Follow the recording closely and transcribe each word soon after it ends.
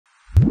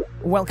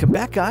Welcome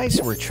back, guys.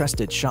 We're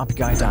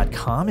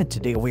TrustedShopGuy.com, and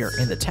today we are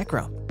in the tech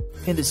room.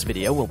 In this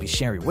video, we'll be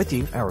sharing with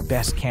you our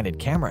best Canon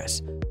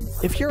cameras.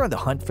 If you're on the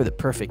hunt for the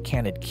perfect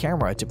Canon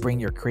camera to bring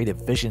your creative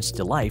visions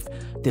to life,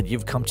 then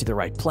you've come to the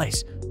right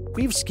place.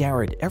 We've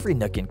scoured every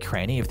nook and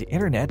cranny of the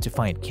internet to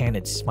find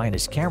Canon's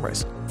finest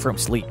cameras, from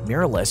sleek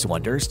mirrorless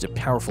wonders to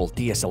powerful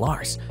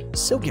DSLRs.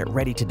 So get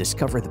ready to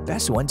discover the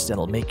best ones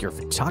that'll make your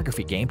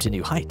photography game to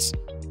new heights.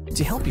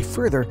 To help you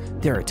further,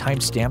 there are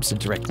timestamps and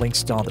direct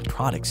links to all the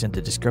products in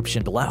the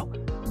description below.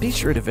 Be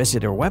sure to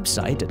visit our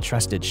website at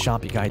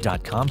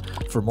TrustedShopGuy.com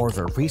for more of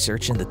our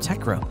research in the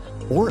tech room,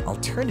 or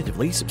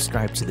alternatively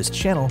subscribe to this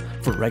channel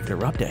for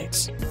regular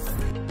updates.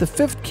 The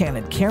fifth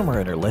Canon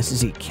camera in our list is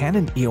the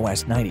Canon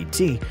EOS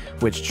 90D,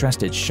 which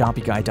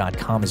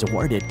TrustedShopGuy.com has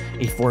awarded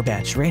a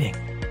 4-batch rating.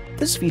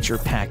 This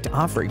feature-packed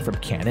offering from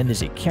Canon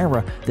is a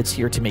camera that's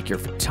here to make your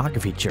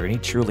photography journey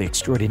truly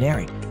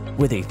extraordinary.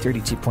 With a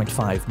 32.5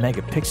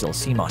 megapixel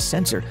CMOS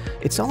sensor,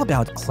 it's all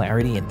about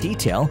clarity and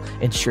detail,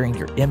 ensuring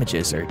your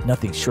images are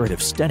nothing short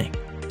of stunning.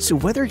 So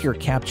whether you're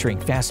capturing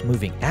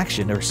fast-moving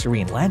action or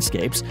serene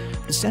landscapes,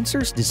 the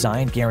sensor's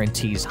design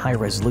guarantees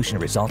high-resolution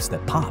results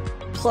that pop.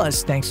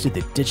 Plus, thanks to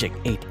the Digic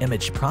 8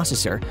 image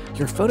processor,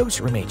 your photos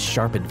remain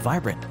sharp and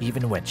vibrant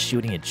even when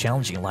shooting in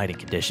challenging lighting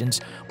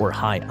conditions or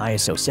high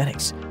ISO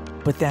settings.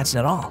 But that's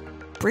not all.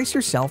 Brace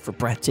yourself for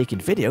breathtaking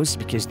videos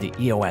because the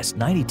EOS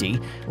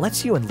 90D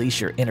lets you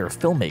unleash your inner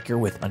filmmaker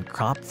with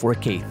uncropped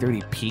 4K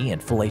 30p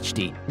and Full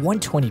HD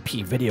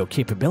 120p video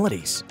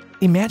capabilities.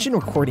 Imagine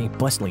recording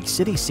bustling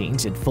city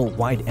scenes in full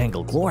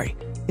wide-angle glory.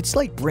 It's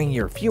like bringing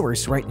your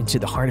viewers right into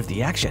the heart of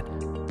the action.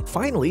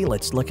 Finally,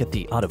 let's look at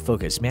the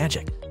autofocus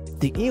magic.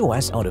 The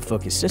EOS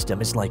autofocus system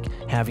is like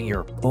having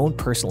your own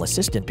personal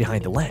assistant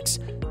behind the lens.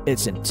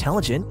 It's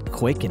intelligent,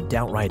 quick, and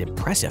downright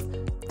impressive.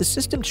 The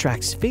system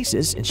tracks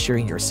faces,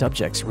 ensuring your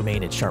subjects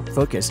remain in sharp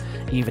focus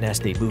even as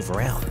they move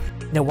around.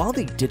 Now, while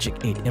the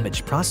Digic 8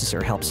 image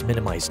processor helps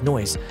minimize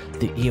noise,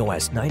 the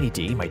EOS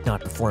 90D might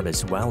not perform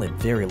as well in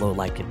very low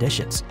light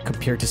conditions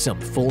compared to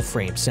some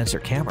full-frame sensor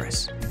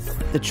cameras.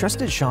 The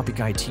Trusted Shopping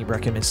Guide team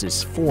recommends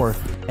this for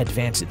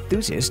advanced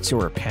enthusiasts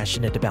who are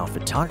passionate about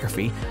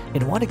photography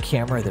and want a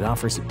camera that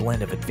offers a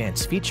blend of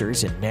advanced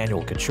features and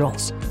manual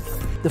controls.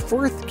 The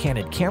fourth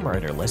Canon camera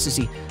on our list is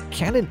the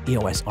Canon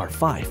EOS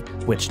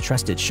R5, which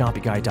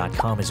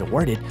TrustedShopGuy.com has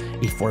awarded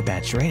a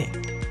 4-batch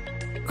rating.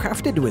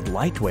 Crafted with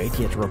lightweight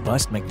yet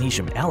robust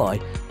magnesium alloy,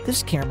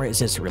 this camera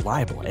is as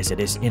reliable as it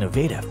is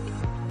innovative.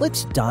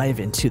 Let's dive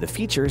into the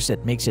features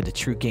that makes it a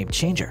true game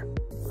changer.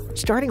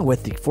 Starting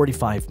with the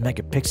 45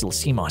 megapixel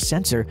CMOS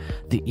sensor,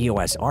 the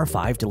EOS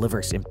R5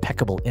 delivers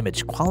impeccable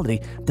image quality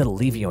that'll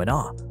leave you in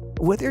awe.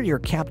 Whether you're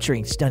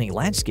capturing stunning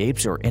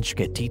landscapes or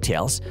intricate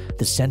details,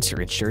 the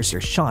sensor ensures your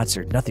shots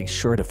are nothing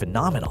short of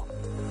phenomenal.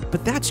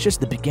 But that's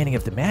just the beginning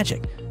of the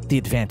magic. The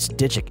advanced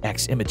Digic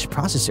X image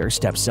processor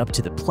steps up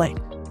to the plate.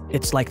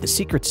 It's like the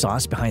secret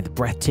sauce behind the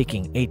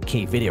breathtaking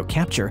 8K video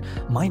capture,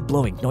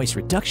 mind-blowing noise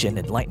reduction,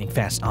 and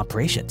lightning-fast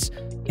operations.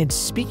 And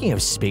speaking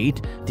of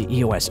speed, the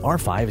EOS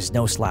R5 is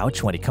no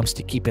slouch when it comes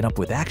to keeping up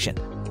with action.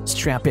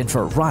 Strap in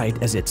for a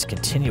ride as its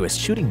continuous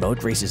shooting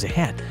mode races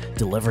ahead,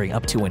 delivering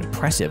up to an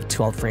impressive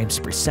 12 frames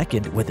per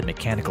second with a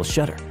mechanical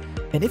shutter.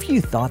 And if you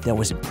thought that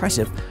was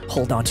impressive,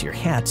 hold on to your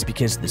hats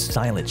because the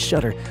silent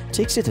shutter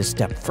takes it a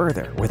step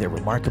further with a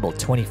remarkable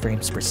 20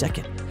 frames per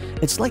second.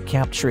 It's like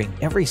capturing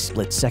every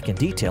split-second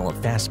detail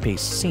of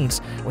fast-paced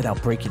scenes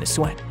without breaking a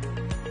sweat.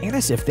 And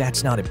as if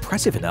that's not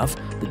impressive enough,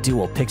 the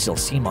dual-pixel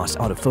CMOS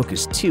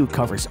autofocus 2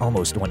 covers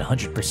almost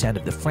 100%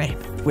 of the frame,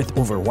 with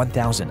over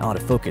 1,000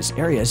 autofocus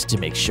areas to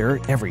make sure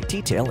every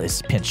detail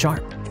is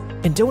pin-sharp.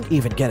 And don't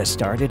even get us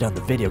started on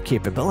the video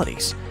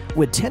capabilities.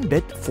 With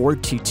 10-bit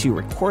 4:2:2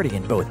 recording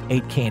in both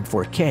 8K and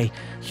 4K,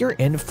 you're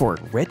in for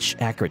rich,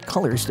 accurate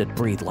colors that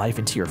breathe life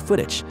into your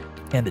footage.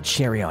 And the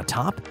cherry on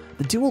top?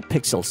 The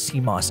dual-pixel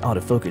CMOS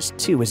autofocus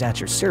 2 is at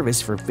your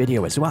service for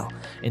video as well,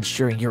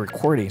 ensuring your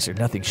recordings are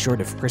nothing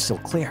short of crystal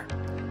clear.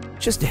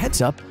 Just a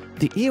heads up,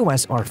 the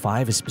EOS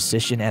R5 is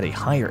positioned at a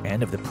higher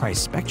end of the price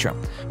spectrum,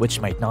 which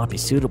might not be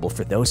suitable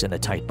for those on a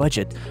tight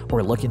budget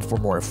or looking for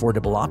more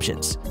affordable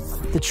options.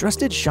 The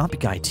Trusted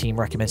Shopping Guide team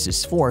recommends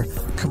this for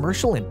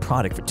commercial and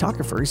product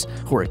photographers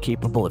who are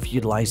capable of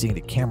utilizing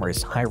the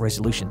camera's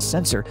high-resolution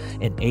sensor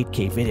and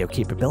 8K video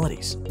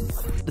capabilities.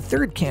 The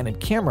third Canon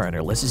camera on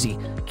our list is the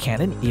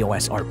Canon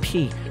EOS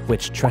RP,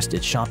 which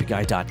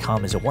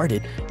TrustedShopGuy.com has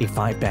awarded a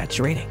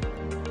 5-batch rating.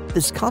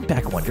 This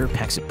compact wonder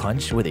packs a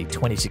punch with a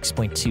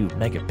 26.2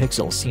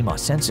 megapixel CMOS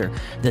sensor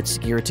that's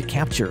geared to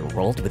capture a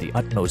world with the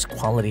utmost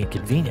quality and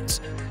convenience.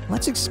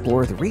 Let's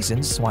explore the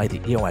reasons why the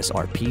EOS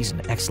RP is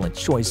an excellent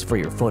choice for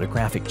your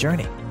photographic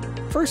journey.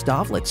 First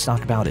off, let's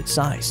talk about its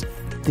size.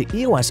 The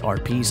EOS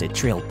RP is a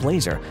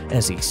trailblazer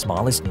as the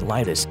smallest and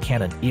lightest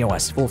Canon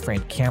EOS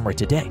full-frame camera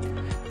to date.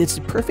 It's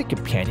the perfect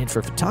companion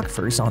for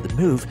photographers on the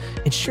move,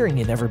 ensuring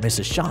you never miss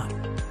a shot.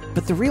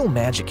 But the real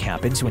magic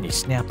happens when you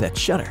snap that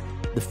shutter.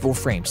 The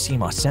full-frame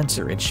CMOS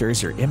sensor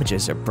ensures your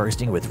images are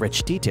bursting with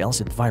rich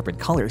details and vibrant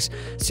colors,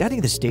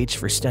 setting the stage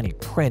for stunning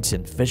prints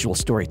and visual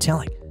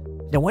storytelling.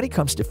 Now when it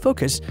comes to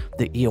focus,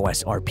 the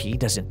EOS RP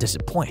doesn't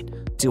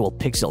disappoint. Dual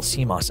pixel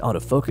CMOS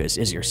autofocus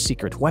is your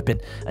secret weapon,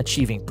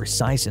 achieving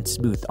precise and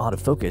smooth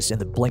autofocus in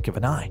the blink of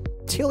an eye.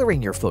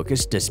 Tailoring your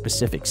focus to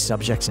specific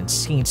subjects and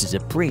scenes is a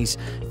breeze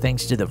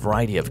thanks to the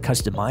variety of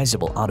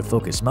customizable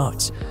autofocus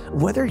modes.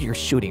 Whether you're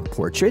shooting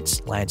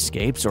portraits,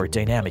 landscapes, or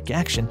dynamic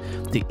action,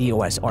 the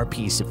EOS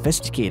RP's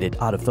sophisticated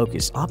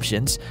autofocus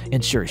options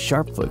ensure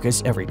sharp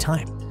focus every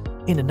time.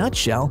 In a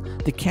nutshell,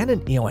 the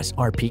Canon EOS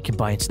RP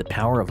combines the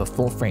power of a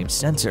full-frame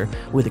sensor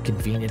with the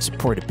convenience of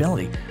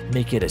portability,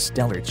 making it a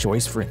stellar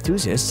choice for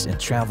enthusiasts and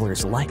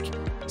travelers alike.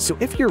 So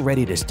if you're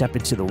ready to step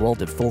into the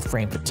world of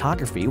full-frame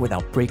photography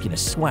without breaking a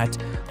sweat,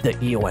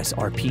 the EOS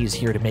RP is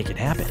here to make it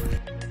happen.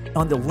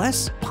 On the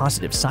less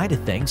positive side of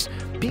things,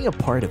 being a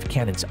part of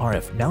Canon's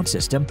RF mount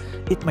system,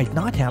 it might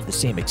not have the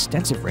same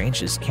extensive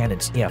range as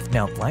Canon's EF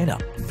mount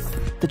lineup.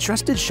 The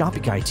trusted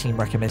shopping guide team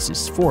recommends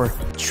this for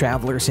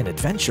travelers and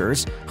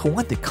adventurers who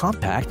want the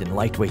compact and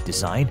lightweight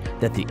design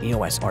that the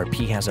EOS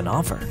RP has on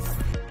offer.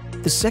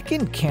 The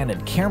second Canon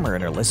camera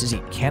in our list is the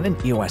Canon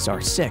EOS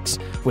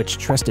R6, which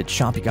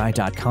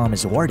TrustedShoppingGuide.com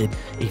has awarded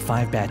a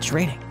 5-batch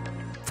rating.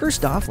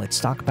 First off, let's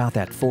talk about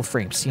that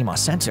full-frame CMOS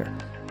sensor.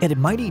 At a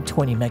mighty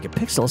 20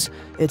 megapixels,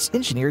 it's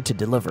engineered to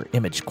deliver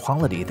image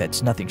quality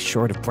that's nothing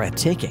short of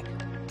breathtaking.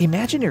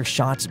 Imagine your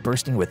shots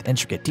bursting with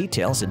intricate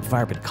details and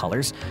vibrant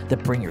colors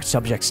that bring your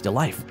subjects to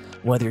life.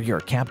 Whether you're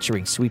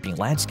capturing sweeping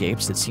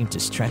landscapes that seem to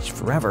stretch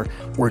forever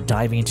or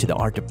diving into the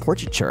art of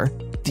portraiture,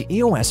 the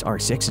EOS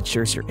R6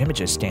 ensures your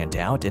images stand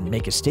out and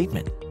make a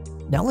statement.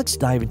 Now let's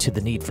dive into the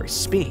need for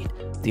speed.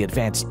 The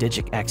advanced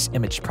Digic-X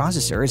image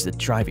processor is the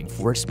driving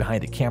force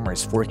behind the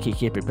camera's 4K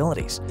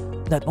capabilities.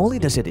 Not only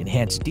does it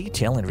enhance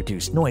detail and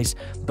reduce noise,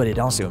 but it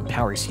also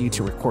empowers you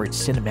to record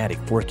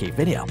cinematic 4K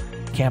video,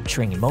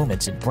 capturing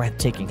moments in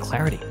breathtaking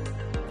clarity.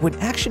 When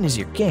action is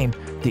your game,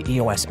 the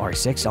EOS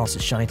R6 also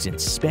shines in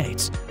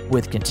spades.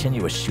 With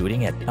continuous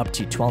shooting at up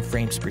to 12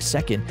 frames per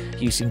second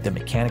using the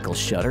mechanical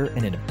shutter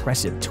and an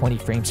impressive 20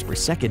 frames per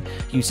second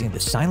using the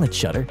silent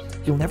shutter,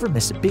 you'll never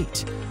miss a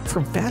beat.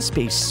 From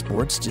fast-paced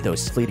sports to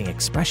those fleeting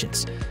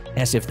expressions.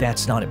 As if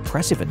that's not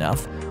impressive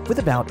enough, with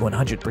about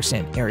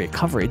 100% area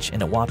coverage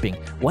and a whopping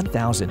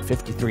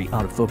 1,053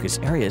 out-of-focus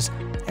areas,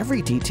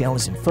 every detail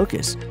is in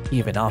focus,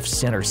 even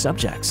off-center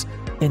subjects.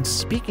 And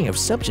speaking of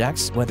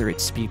subjects, whether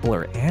it's people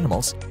or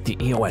animals, the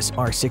EOS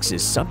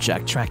R6's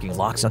subject tracking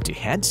locks onto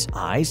heads,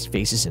 eyes,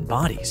 faces, and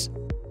bodies.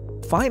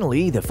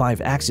 Finally, the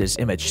 5-axis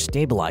image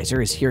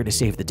stabilizer is here to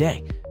save the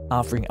day,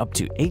 offering up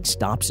to 8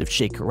 stops of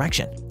shake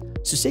correction.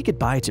 So say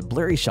goodbye to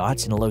blurry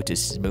shots and hello to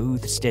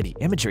smooth, steady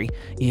imagery,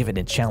 even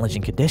in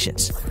challenging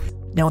conditions.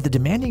 Now, the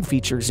demanding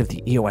features of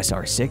the EOS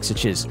R6,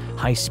 such as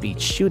high-speed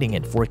shooting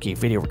and 4K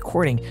video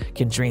recording,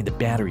 can drain the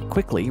battery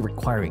quickly,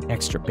 requiring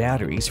extra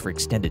batteries for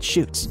extended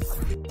shoots.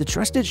 The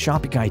trusted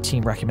shopping guide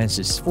team recommends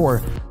this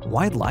for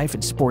wildlife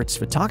and sports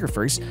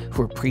photographers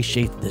who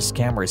appreciate this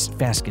camera's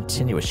fast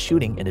continuous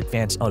shooting and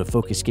advanced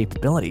autofocus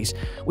capabilities,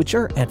 which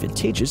are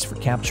advantageous for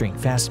capturing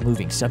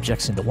fast-moving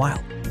subjects in the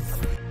wild.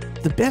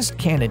 The best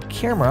Canon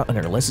camera on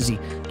our list is the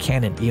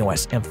Canon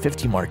EOS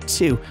M50 Mark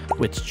II,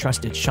 which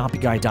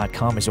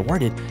TrustedShoppingGuide.com has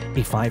awarded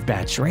a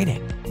 5-batch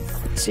rating.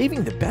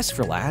 Saving the best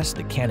for last,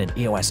 the Canon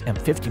EOS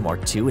M50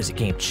 Mark II is a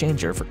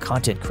game-changer for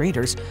content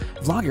creators,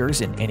 vloggers,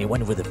 and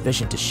anyone with a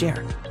vision to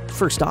share.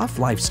 First off,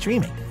 live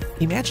streaming.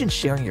 Imagine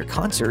sharing your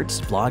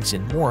concerts, vlogs,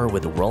 and more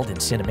with the world in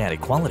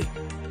cinematic quality.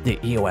 The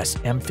EOS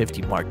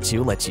M50 Mark II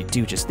lets you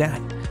do just that,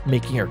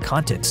 making your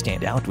content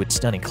stand out with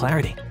stunning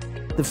clarity.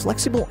 The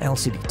flexible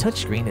LCD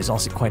touchscreen is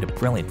also quite a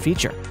brilliant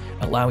feature,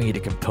 allowing you to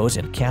compose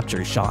and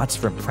capture shots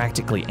from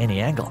practically any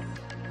angle.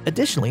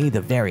 Additionally,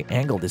 the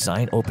vari-angle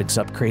design opens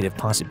up creative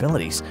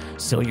possibilities,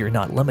 so you're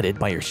not limited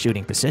by your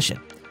shooting position.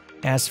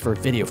 As for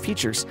video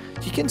features,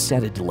 you can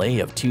set a delay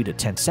of 2 to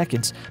 10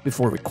 seconds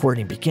before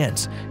recording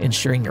begins,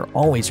 ensuring you're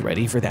always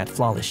ready for that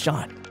flawless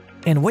shot.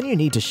 And when you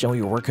need to show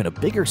your work on a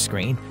bigger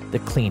screen, the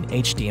clean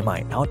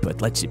HDMI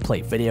output lets you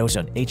play videos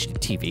on HD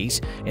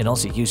TVs and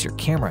also use your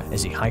camera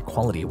as a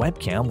high-quality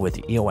webcam with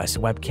the EOS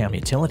webcam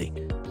utility.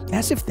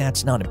 As if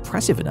that's not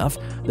impressive enough,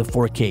 the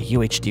 4K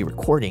UHD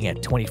recording at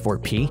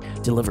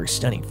 24p delivers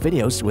stunning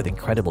videos with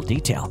incredible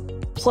detail.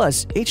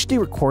 Plus, HD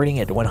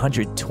recording at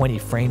 120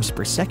 frames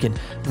per second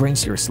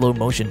brings your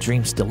slow-motion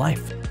dreams to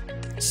life.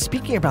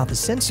 Speaking about the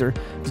sensor,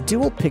 the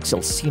dual-pixel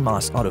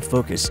CMOS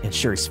autofocus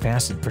ensures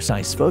fast and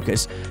precise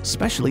focus,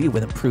 especially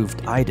with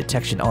improved eye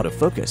detection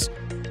autofocus.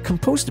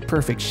 Compose the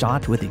perfect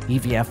shot with the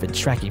EVF and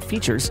tracking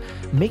features,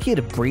 making it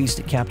a breeze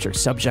to capture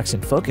subjects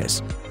in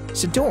focus.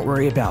 So don't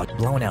worry about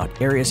blown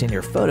out areas in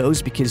your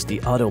photos because the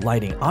auto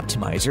lighting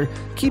optimizer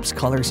keeps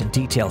colors and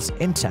details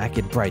intact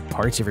in bright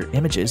parts of your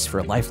images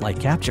for lifelike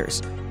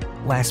captures.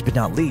 Last but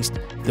not least,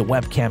 the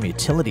Webcam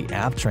Utility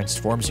app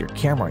transforms your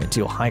camera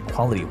into a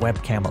high-quality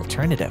webcam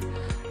alternative.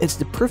 It's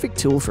the perfect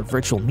tool for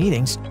virtual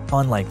meetings,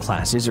 online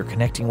classes, or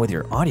connecting with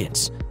your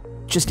audience.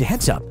 Just a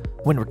heads up,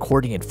 when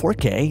recording in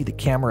 4K, the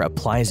camera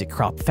applies a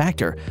crop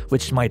factor,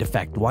 which might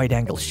affect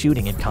wide-angle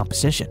shooting and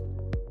composition.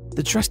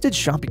 The trusted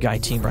Shopping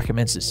Guide team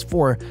recommends this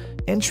for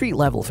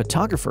entry-level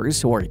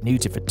photographers who are new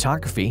to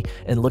photography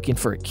and looking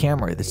for a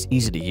camera that's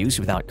easy to use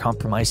without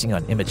compromising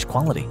on image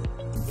quality.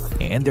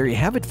 And there you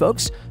have it,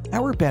 folks,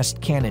 our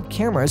best Canon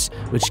cameras,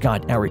 which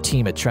got our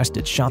team at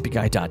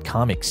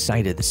TrustedShoppingGuide.com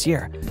excited this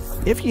year.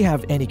 If you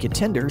have any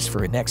contenders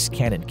for a next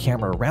Canon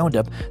camera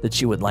roundup that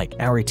you would like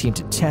our team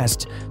to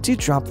test, do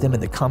drop them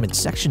in the comment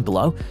section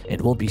below, and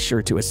we'll be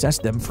sure to assess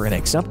them for a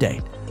next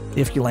update.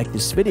 If you like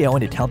this video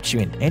and it helped you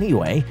in any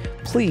way,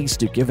 please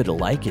do give it a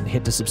like and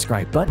hit the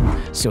subscribe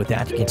button so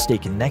that you can stay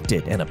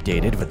connected and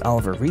updated with all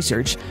of our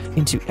research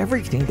into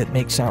everything that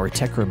makes our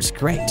tech rooms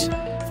great.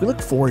 We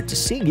look forward to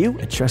seeing you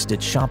at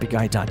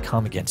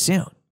TrustedShoppingGuide.com again soon.